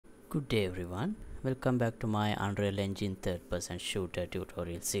Good day everyone, welcome back to my Unreal Engine third-person shooter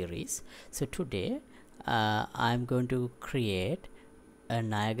tutorial series. So today I'm going to create a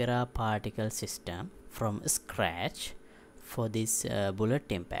Niagara particle system from scratch for this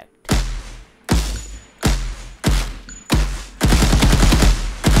bullet impact.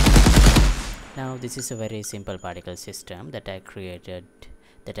 Now this is a very simple particle system that I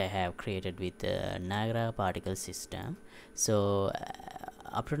have created with the Niagara particle system. So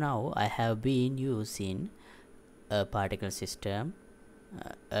up to now I have been using a particle system,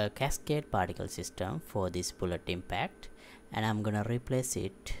 a cascade particle system for this bullet impact, and I'm gonna replace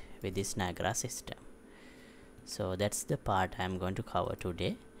it with this Niagara system. So that's the part I'm going to cover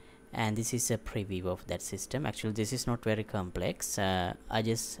today, and this is a preview of that system. Actually this is not very complex.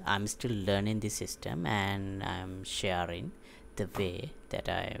 I'm still learning the system and I'm sharing the way that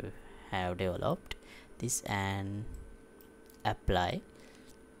I have developed this and apply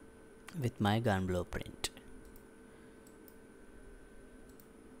with my gun blueprint.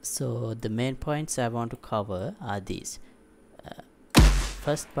 So the main points I want to cover are these.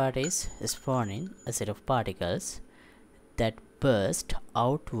 First part is spawning a set of particles that burst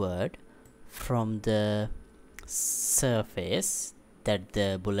outward from the surface that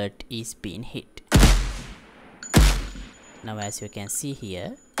the bullet is being hit. Now as you can see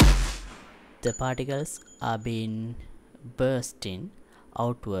here, the particles are being bursting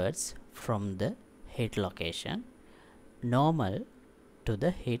outwards from the hit location normal to the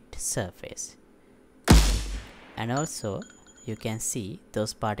hit surface, and also you can see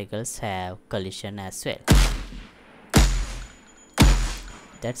those particles have collision as well.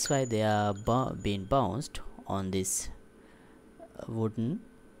 That's why they are being bounced on this wooden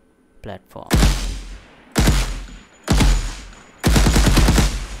platform.